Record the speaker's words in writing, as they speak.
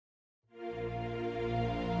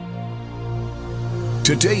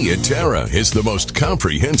Today at Terra is the most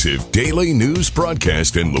comprehensive daily news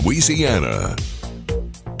broadcast in Louisiana.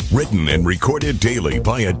 Written and recorded daily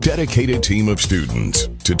by a dedicated team of students,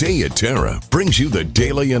 Today at Terra brings you the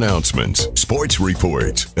daily announcements, sports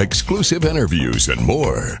reports, exclusive interviews, and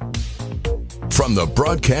more. From the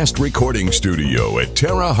broadcast recording studio at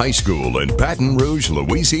Terra High School in Baton Rouge,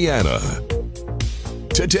 Louisiana.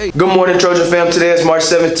 Today. Good morning, Trojan fam. Today is March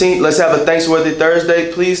 17th. Let's have a thanksworthy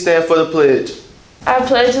Thursday. Please stand for the pledge. I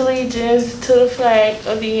pledge allegiance to the flag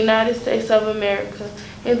of the United States of America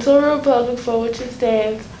and to the republic for which it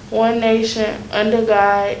stands, one nation, under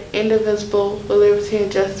God, indivisible, with liberty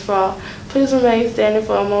and justice for all. Please remain standing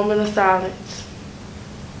for a moment of silence.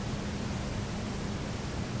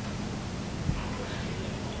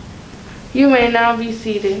 You may now be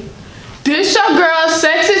seated. This your girl,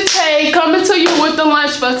 Sexy Tay, coming to you with the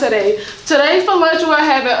lunch for today. Today for lunch we're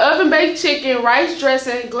having oven-baked chicken, rice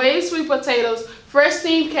dressing, glazed sweet potatoes, fresh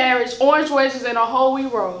steamed carrots, orange wedges, and a whole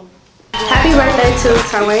wheat roll. Happy birthday to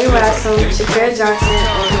Tyrone Russell, Shakira Johnson,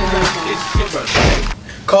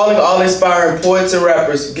 and Calling all inspiring poets and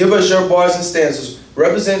rappers, give us your bars and stanzas.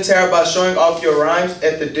 Represent Terra by showing off your rhymes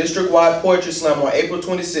at the district-wide Poetry Slam on April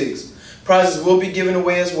 26th. Prizes will be given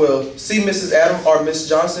away as well. See Mrs. Adam or Miss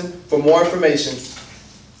Johnson for more information.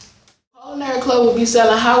 Culinary Club will be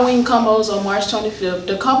selling Halloween combos on March 25th.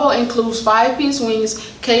 The combo includes 5-piece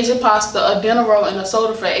wings, Cajun pasta, a dinner roll, and a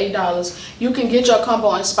soda for $8. You can get your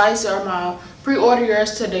combo in spicy or mild. Pre-order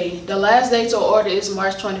yours today. The last day to order is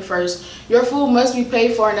March 21st. Your food must be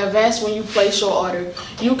paid for in advance when you place your order.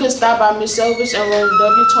 You can stop by Miss Silvers in room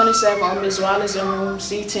W27 or Miss Wallace in room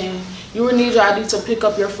C10. You will need your ID to pick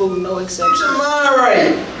up your food, no exceptions. Get your mind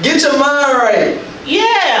right. Get your mind right.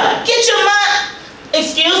 Yeah, get your mind.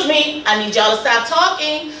 Excuse me, I need y'all to stop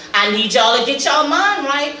talking. I need y'all to get y'all mind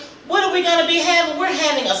right. What are we going to be having? We're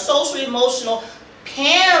having a social emotional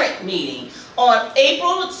parent meeting on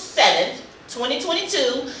April 7th,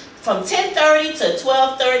 2022 from 10:30 to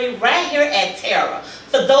 12:30 right here at Terra.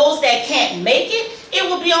 For those that can't make it, it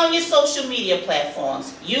will be on your social media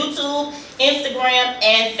platforms, YouTube, Instagram,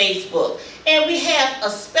 and Facebook. And we have a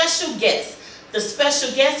special guest. The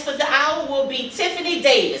special guest for the hour will be Tiffany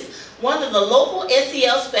Davis, one of the local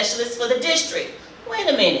SEL specialists for the district. Wait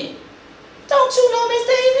a minute. Don't you know Miss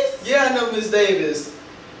Davis? Yeah, I know Miss Davis.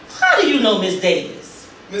 How do you know Miss Davis?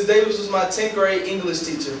 Miss Davis was my 10th grade English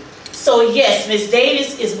teacher. So yes, Miss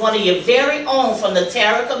Davis is one of your very own from the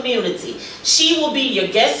Terra community. She will be your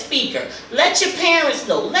guest speaker. Let your parents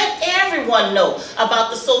know, let everyone know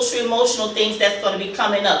about the social emotional things that's going to be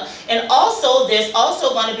coming up. And also, there's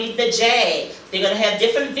also going to be the JAG. They're going to have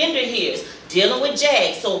different vendor here dealing with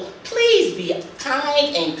JAG. So please be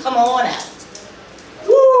kind and come on out.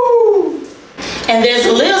 Woo! And there's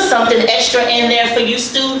a little something extra in there for you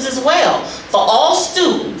students as well. For all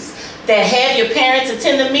students that have your parents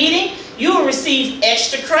attend the meeting, you will receive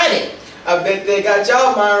extra credit. I bet they got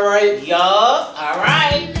y'all mind right. Yup, all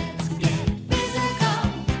right.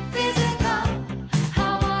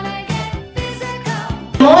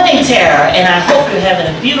 Good morning, Tara, and I hope you're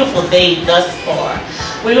having a beautiful day thus far.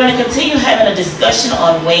 We're going to continue having a discussion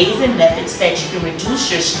on ways and methods that you can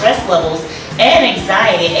reduce your stress levels and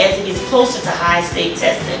anxiety as it gets closer to high-stake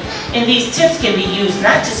testing. And these tips can be used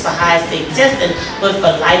not just for high-stake testing, but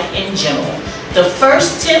for life in general. The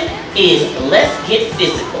first tip is let's get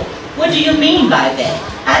physical. What do you mean by that?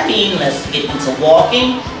 I mean let's get into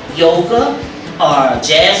walking, yoga, or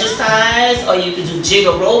jazzercise, or you can do jig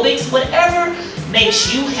aerobics, whatever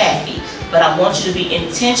makes you happy. But I want you to be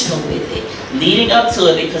intentional with it, leading up to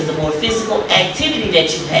it, because the more physical activity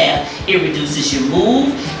that you have, it reduces your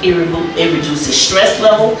mood, it reduces stress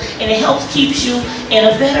level, and it helps keeps you in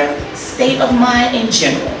a better state of mind in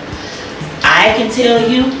general. I can tell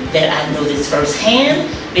you that I know this firsthand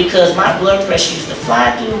because my blood pressure used to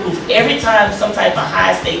fly through the roof every time some type of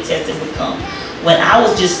high-stake testing would come. When I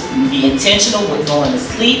was just be intentional with going to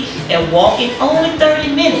sleep and walking only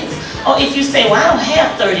 30 minutes. Or if you say, well, I don't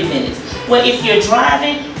have 30 minutes. Well, if you're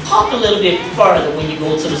driving, park a little bit further when you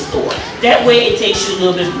go to the store. That way it takes you a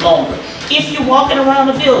little bit longer. If you're walking around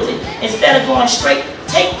the building, instead of going straight,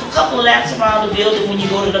 take a couple of laps around the building when you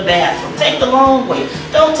go to the bathroom. Take the long way.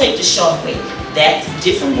 Don't take the short way. That's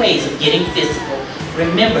different ways of getting physical.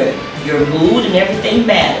 Remember, your mood and everything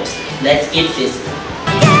matters. Let's get physical.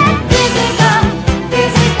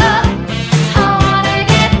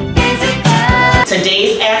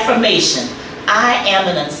 Today's affirmation: I am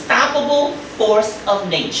an unstoppable force of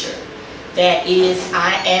nature. That is,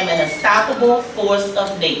 I am an unstoppable force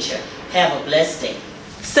of nature. Have a blessed day.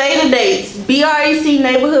 Say the dates. BREC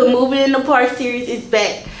Neighborhood Movie in the Park series is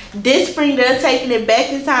back. This spring, they're taking it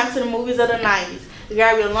back in time to the movies of the 90s.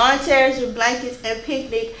 Grab your lawn chairs, your blankets, and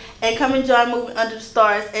picnic, and come and join Moving Under the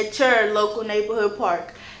Stars at your local neighborhood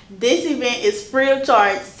park. This event is free of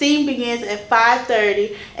charge. Seating begins at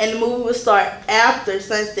 5:30, and the movie will start after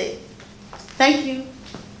sunset. Thank you.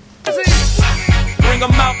 Bring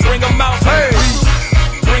 'em out, bring 'em out, hey.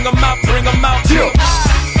 Bring 'em out, bring 'em out, yeah.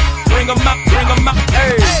 Bring 'em out, bring 'em out,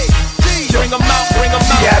 hey. Bring 'em out, bring 'em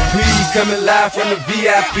out. VIP coming live from the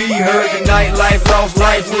VIP. Heard the nightlife, lost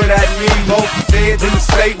life without me. Most feds in the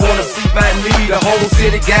state wanna see my me. The whole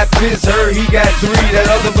city got pissed, heard he got 3. That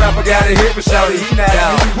other rapper got a hit, but shouted he not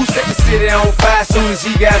out. Who set the city on fire soon as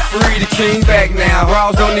he got free? The king back now.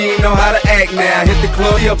 Raws don't even know how to act now. Hit the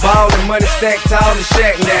club, he a ball and money stacked tall in the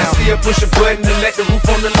shack now. Still push a button and let the roof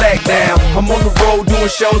on the lack down. I'm on the road doing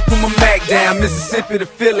shows, put my Mac down. Mississippi to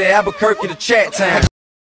Philly, Albuquerque to Chat Town.